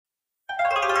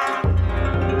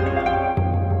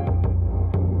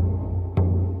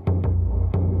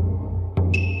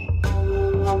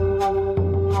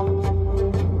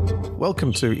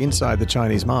Welcome to Inside the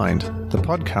Chinese Mind, the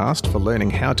podcast for learning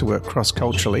how to work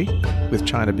cross-culturally with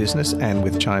China business and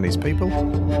with Chinese people,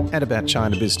 and about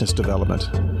China business development.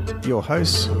 Your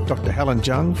hosts, Dr. Helen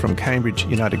Zhang from Cambridge,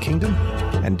 United Kingdom,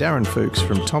 and Darren Fuchs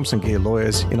from Thomson Geer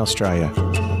Lawyers in Australia.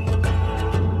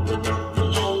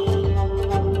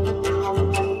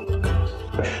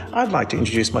 I'd like to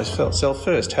introduce myself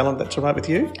first. Helen, that's all right with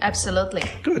you? Absolutely.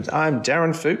 Good. I'm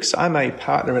Darren Fuchs. I'm a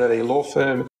partner at a law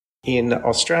firm in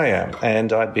Australia,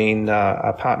 and I've been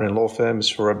a partner in law firms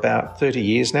for about 30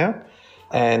 years now.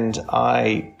 And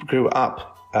I grew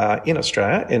up in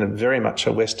Australia in very much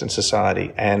a Western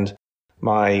society. And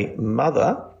my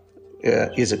mother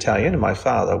is Italian and my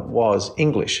father was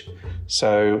English.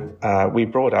 So we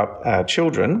brought up our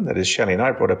children, that is Shelley and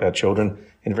I brought up our children,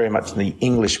 in very much the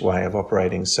English way of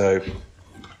operating. So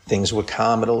things were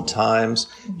calm at all times,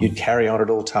 you'd carry on at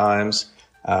all times,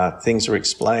 things were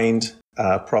explained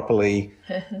properly,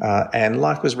 and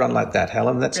life was run like that,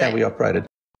 Helen. That's right. How we operated.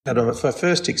 And the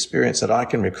first experience that I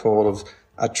can recall of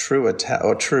a true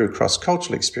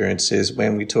cross-cultural experience is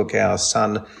when we took our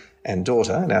son and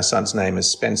daughter, and our son's name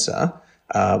is Spencer,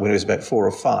 when he was about 4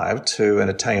 or 5, to an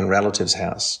Italian relative's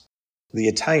house. The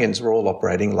Italians were all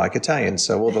operating like Italians,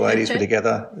 so all the ladies were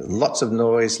together, lots of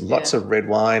noise, lots of red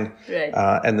wine,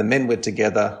 and the men were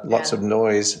together, lots of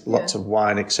noise, lots of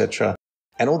wine, etc.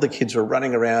 And all the kids were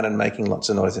running around and making lots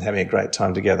of noise and having a great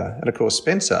time together. And of course,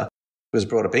 Spencer, who was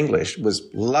brought up English, was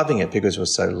loving it because it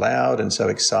was so loud and so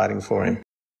exciting for him.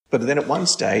 But then at one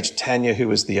stage, Tanya, who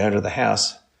was the owner of the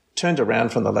house, turned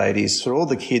around from the ladies, saw all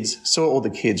the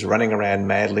kids running around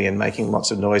madly and making lots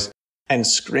of noise, and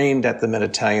screamed at them in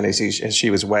Italian as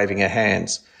she was waving her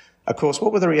hands. Of course,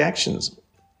 what were the reactions?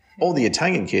 All the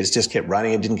Italian kids just kept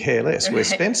running and didn't care less, where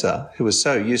Spencer, who was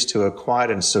so used to a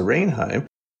quiet and serene home,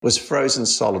 was frozen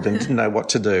solid and didn't know what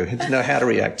to do, didn't know how to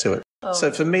react to it. So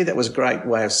for me, that was a great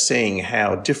way of seeing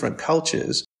how different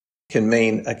cultures can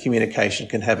mean a communication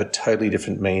can have a totally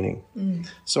different meaning.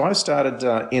 So I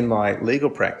started in my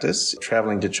legal practice,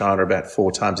 travelling to China about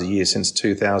 4 times a year since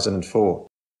 2004.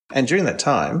 And during that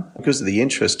time, because of the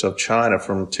interest of China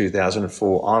from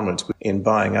 2004 onwards in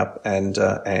buying up and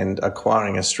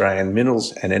acquiring Australian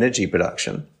minerals and energy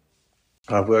production,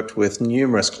 I've worked with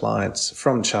numerous clients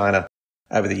from China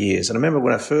over the years. And I remember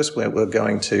when I first were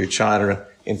going to China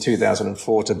in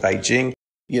 2004 to Beijing,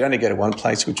 you'd only go to one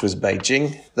place, which was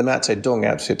Beijing. The Mao Zedong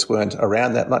outfits weren't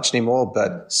around that much anymore,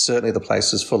 but certainly the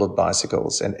place was full of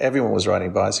bicycles and everyone was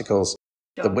riding bicycles.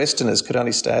 The Westerners could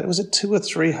only stay at, was it 2 or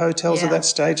 3 hotels at that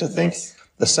stage, I think? Yes.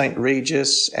 The St.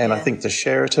 Regis and I think the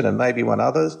Sheraton and maybe one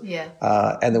other.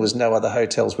 And there was no other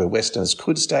hotels where Westerners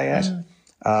could stay at.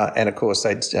 And of course,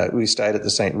 we stayed at the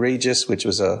St. Regis, which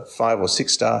was a 5 or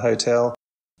 6 star hotel.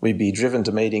 We'd be driven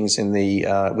to meetings in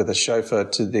the with a chauffeur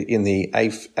in the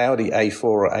Audi A4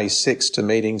 or A6 to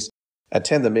meetings,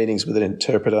 attend the meetings with an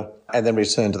interpreter, and then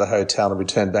return to the hotel and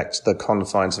return back to the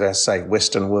confines of our safe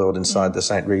Western world inside the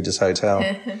St. Regis Hotel.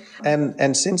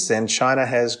 And since then, China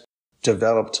has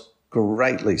developed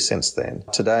greatly since then.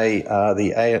 Today,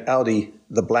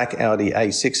 the black Audi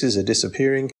A6s are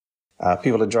disappearing.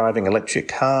 People are driving electric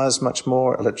cars much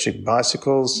more, electric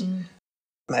bicycles,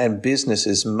 and business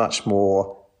is much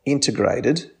more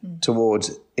integrated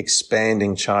towards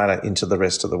expanding China into the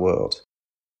rest of the world.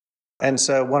 And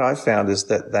so what I found is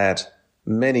that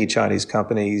many Chinese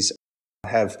companies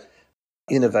have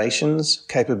innovations,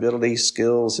 capabilities,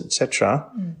 skills, etc.,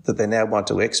 that they now want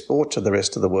to export to the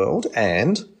rest of the world.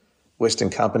 And Western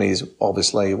companies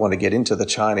obviously want to get into the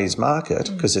Chinese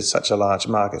market because it's such a large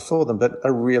market for them, but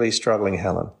are really struggling,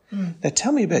 Helen. Now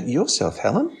tell me about yourself,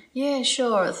 Helen. Yeah,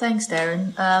 sure. Thanks,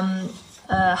 Darren.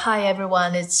 Hi,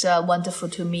 everyone. It's wonderful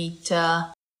to meet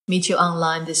you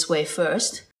online this way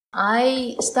first.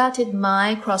 I started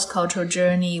my cross-cultural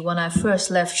journey when I first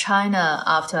left China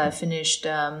after I finished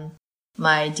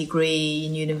my degree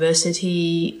in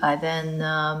university. I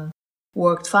then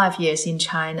worked 5 years in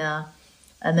China,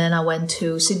 and then I went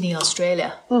to Sydney,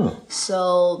 Australia.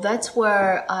 So that's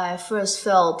where I first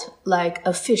felt like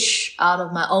a fish out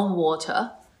of my own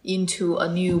water into a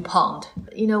new pond.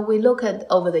 You know, we look at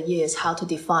over the years how to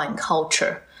define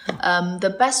culture.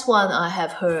 The best one I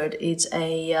have heard is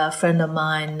a friend of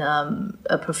mine,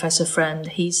 a professor friend.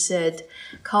 He said,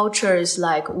 culture is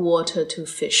like water to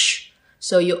fish.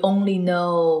 So you only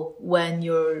know when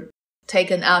you're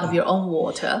taken out of your own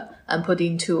water and put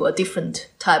into a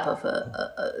different type of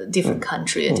a different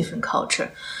country, a different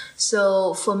culture.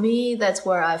 So for me, that's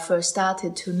where I first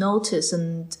started to notice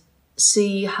and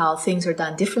see how things are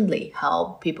done differently,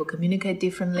 how people communicate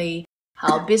differently,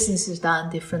 how business is done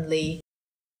differently.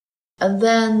 And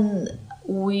then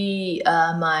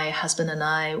my husband and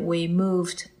I, we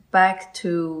moved back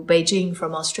to Beijing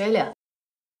from Australia.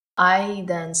 I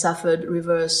then suffered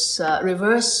reverse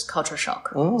culture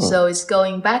shock. So it's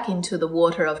going back into the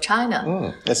water of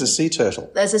China. As a sea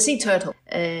turtle. As a sea turtle.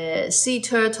 Sea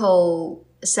turtle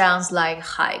sounds like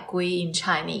海龟 in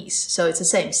Chinese, so it's the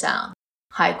same sound.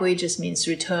 海龟 just means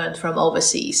returned from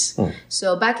overseas.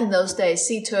 So back in those days,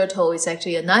 sea turtle is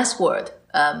actually a nice word,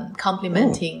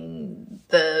 complimenting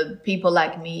the people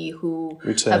like me who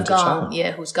have gone,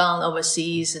 who's gone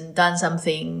overseas and done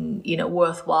something,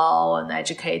 worthwhile and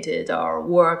educated or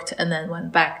worked and then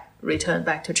returned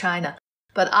back to China.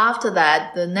 But after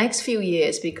that, the next few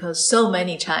years, because so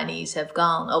many Chinese have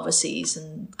gone overseas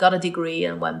and got a degree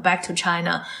and went back to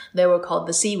China, they were called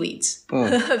the seaweeds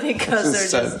because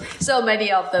there's just so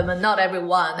many of them, and not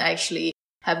everyone actually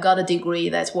have got a degree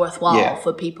that's worthwhile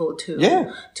for people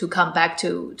to come back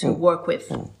to work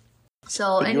with.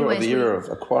 So anyways, the era of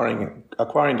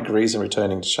acquiring degrees and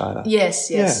returning to China. Yes.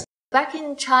 Yeah. Back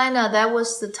in China, that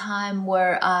was the time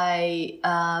where I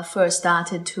first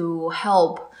started to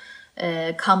help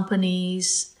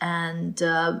companies and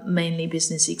mainly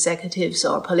business executives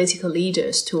or political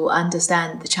leaders to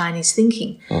understand the Chinese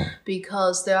thinking,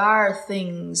 because there are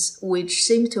things which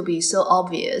seem to be so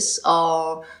obvious,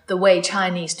 or the way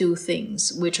Chinese do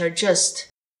things, which are just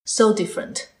so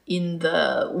different in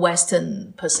the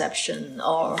Western perception,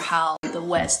 or how the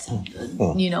West,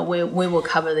 we will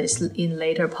cover this in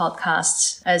later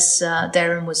podcasts. As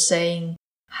Darren was saying,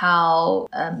 how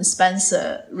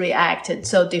Spencer reacted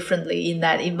so differently in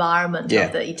that environment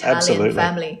of the Italian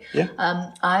family.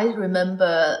 I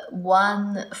remember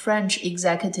one French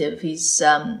executive, he's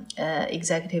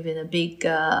executive in a big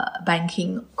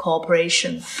banking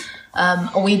corporation.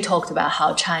 We talked about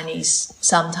how Chinese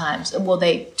sometimes,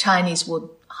 Chinese would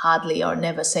hardly or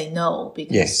never say no,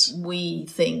 because we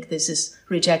think this is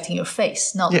rejecting your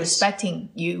face, not respecting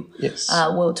you.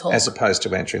 We'll talk. As opposed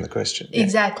to answering the question.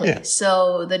 Exactly.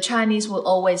 So the Chinese will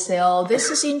always say, oh, this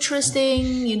is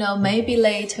interesting, maybe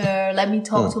later, let me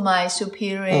talk to my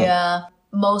superior.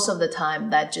 Most of the time,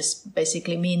 that just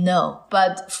basically mean no.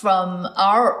 But from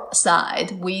our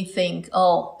side, we think,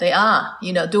 oh, they are,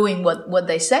 doing what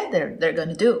they said they're going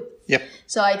to do.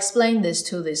 So I explained this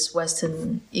to this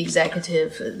Western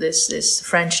executive, this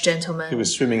French gentleman. He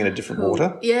was swimming in a different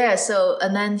water. Yeah. So,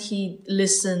 and then he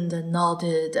listened and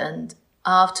nodded. And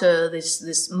after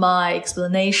my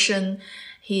explanation,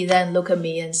 he then looked at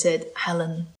me and said,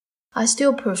 Helen, I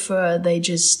still prefer they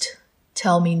just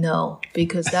tell me no,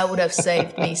 because that would have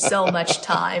saved me so much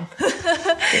time.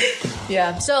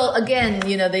 So again,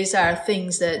 these are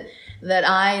things that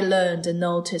I learned and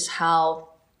noticed how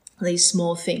these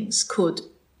small things could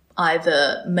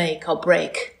either make or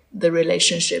break the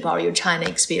relationship or your China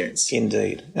experience.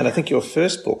 Indeed. And I think your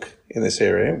first book in this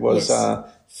area was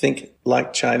Think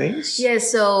Like Chinese.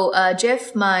 Yes. So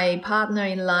Jeff, my partner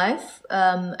in life,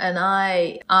 and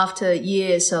I, after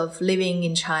years of living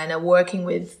in China, working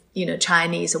with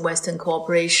Chinese and Western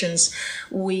corporations,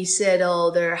 we said,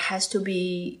 there has to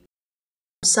be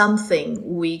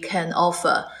something we can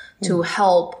offer to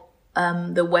help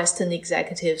the Western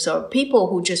executives or people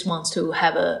who just want to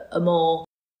have a more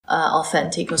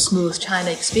authentic or smooth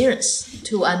China experience,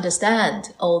 to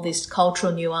understand all these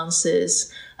cultural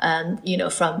nuances, and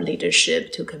from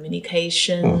leadership to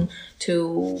communication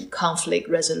to conflict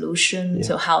resolution,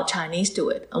 to how Chinese do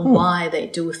it and why they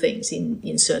do things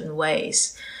in certain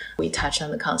ways. We touch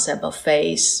on the concept of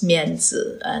face, 面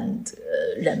子, and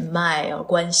人脉 or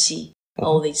关系.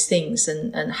 All these things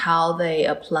and how they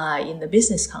apply in the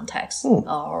business context,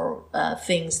 or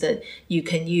things that you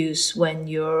can use when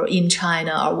you're in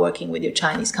China or working with your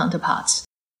Chinese counterparts.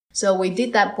 So we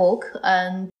did that book,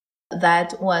 and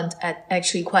that went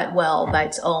actually quite well by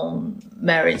its own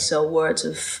merits, so words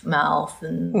of mouth.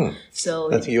 And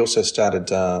so I think you also started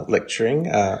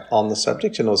lecturing on the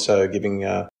subject, and also giving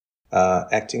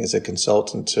acting as a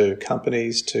consultant to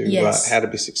companies to how to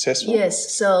be successful.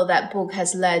 Yes, so that book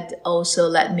has led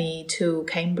me to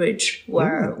Cambridge,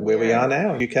 where we are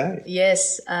now, UK.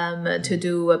 Yes, to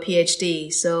do a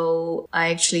PhD. So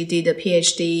I actually did a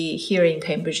PhD here in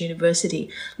Cambridge University,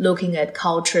 looking at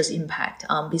culture's impact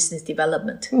on business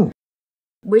development.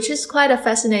 Which is quite a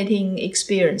fascinating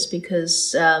experience,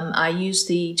 because I use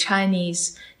the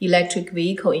Chinese electric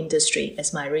vehicle industry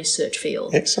as my research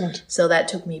field. Excellent. So that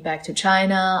took me back to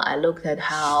China. I looked at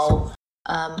how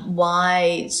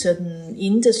why certain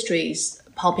industries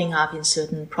popping up in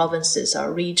certain provinces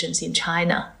or regions in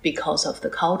China because of the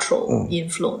cultural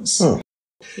influence.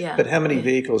 Yeah. But how many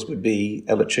vehicles would be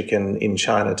electric in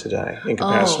China today in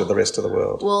comparison to the rest of the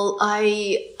world? Well,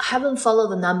 I haven't followed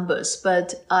the numbers,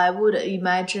 but I would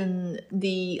imagine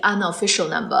the unofficial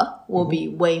number will be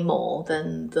way more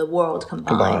than the world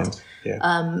combined.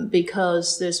 Yeah.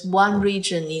 Because there's one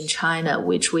region in China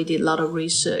which we did a lot of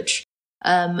research.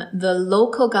 The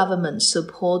local government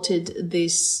supported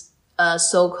this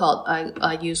so-called,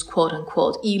 I use quote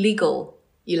unquote, illegal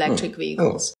electric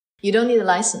vehicles. You don't need a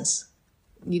license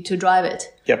to drive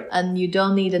it. Yep. And you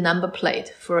don't need a number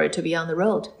plate for it to be on the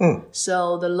road.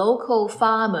 So the local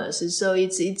farmers, so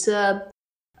it's the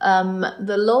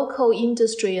local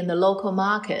industry and the local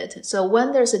market. So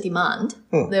when there's a demand,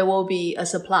 there will be a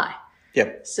supply.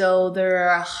 Yep. So there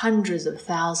are hundreds of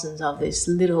thousands of these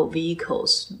little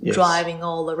vehicles driving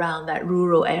all around that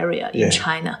rural area in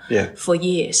China for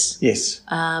years. Yes.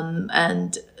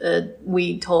 And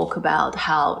we talk about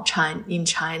how in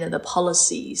China, the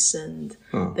policies and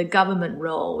the government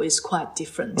role is quite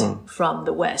different from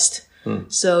the West.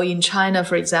 So in China,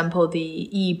 for example, the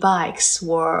e-bikes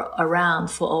were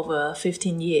around for over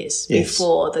 15 years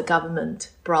before the government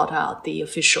brought out the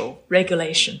official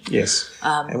regulation. Yes.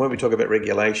 And when we talk about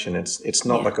regulation, it's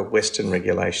not like a Western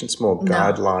regulation. It's more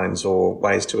guidelines or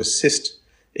ways to assist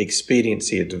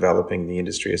expediency of developing the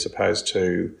industry as opposed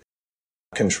to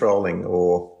controlling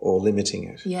or limiting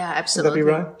it. Yeah, absolutely.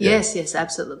 Would that be right? Yes,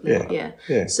 absolutely.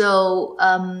 Yeah. So,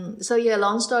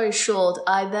 long story short,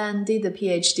 I then did the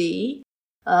PhD.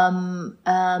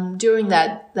 During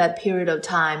that period of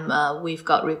time, we've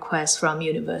got requests from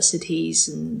universities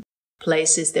and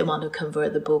places they want to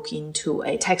convert the book into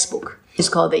a textbook. It's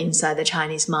called The Inside the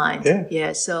Chinese Mind.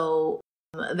 Yeah. So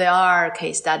there are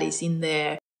case studies in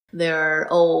there. They're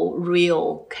all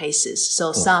real cases.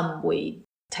 So some we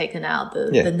taken out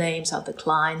the names of the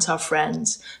clients or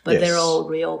friends, but they're all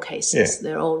real cases.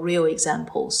 They're all real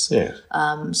examples.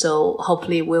 So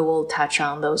hopefully we will touch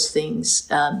on those things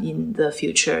in the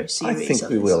future series. I think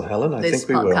we will, Helen. I think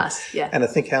we will. Yeah. And I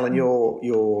think, Helen,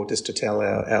 you're just to tell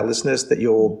our listeners that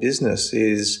your business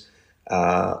is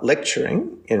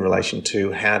lecturing in relation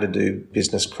to how to do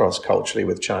business cross-culturally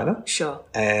with China. Sure.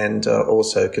 And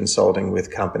also consulting with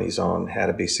companies on how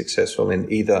to be successful in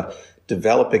either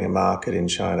developing a market in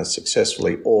China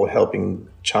successfully or helping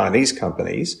Chinese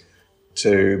companies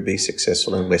to be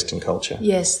successful in Western culture.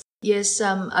 Yes.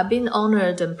 I've been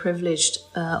honored and privileged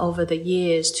over the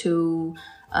years to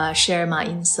share my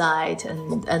insight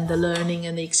and the learning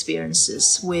and the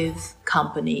experiences with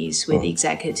companies, with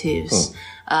executives,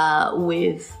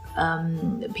 with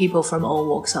people from all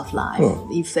walks of life,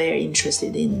 if they're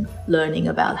interested in learning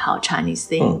about how Chinese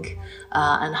think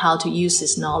and how to use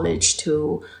this knowledge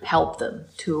to help them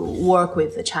to work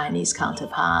with the Chinese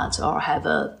counterparts or have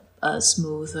a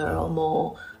smoother or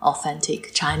more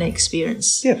authentic China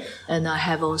experience. And I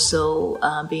have also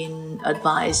been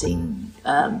advising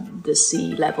the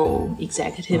C-level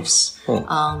executives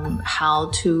on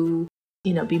how to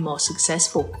be more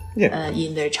successful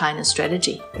in their China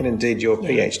strategy. And indeed, your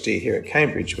PhD here at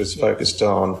Cambridge was focused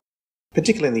on,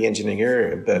 particularly in the engineering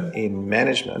area, but in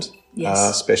management,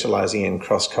 specialising in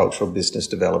cross-cultural business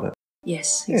development.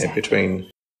 Yes, exactly. Between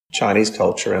Chinese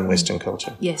culture and Western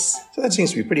culture. Yes. So that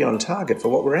seems to be pretty on target for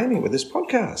what we're aiming with this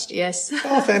podcast. Yes.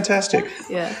 Oh, fantastic.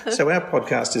 So our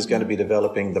podcast is going to be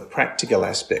developing the practical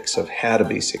aspects of how to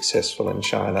be successful in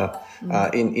China,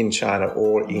 in China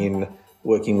or in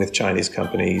working with Chinese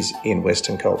companies in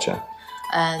Western culture.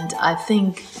 And I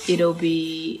think it'll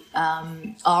be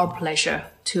our pleasure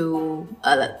to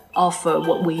offer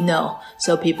what we know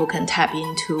so people can tap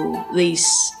into these,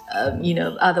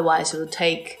 otherwise it will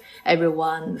take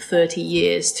everyone 30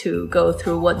 years to go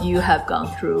through what you have gone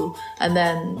through, and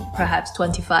then perhaps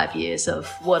 25 years of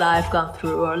what I've gone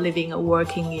through, or living or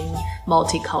working in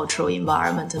multicultural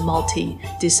environment and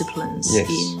multi-disciplines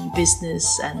in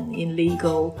business and in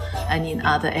legal and in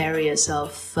other areas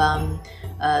of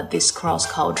this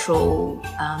cross-cultural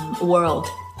world.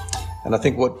 And I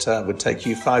think what would take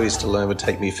you 5 years to learn would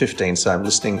take me 15. So I'm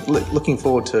looking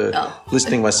forward to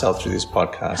listening myself through this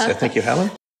podcast. So thank you, Helen.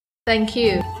 Thank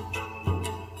you.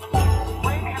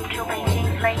 Welcome to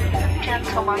Beijing, ladies and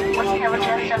gentlemen. We have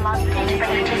just landed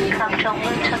Beijing Cangzhou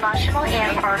International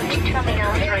Airport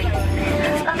Terminal 3.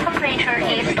 The temperature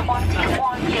is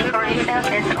 21 degrees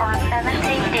Celsius or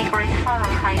 70 degrees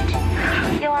Fahrenheit.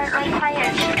 You are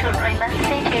required to remain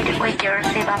seated with your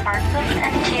seatbelt fastened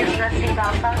until the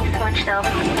seatbelt sign is switched off.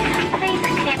 Please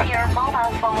keep your mobile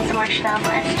phone switched off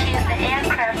until the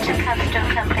aircraft comes to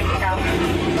complete stop.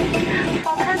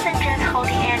 For passengers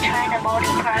holding Air China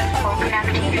boarding pass for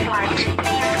connecting flight,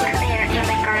 please clear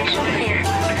immigration fear.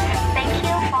 Thank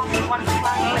you for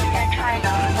flying with Air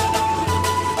China.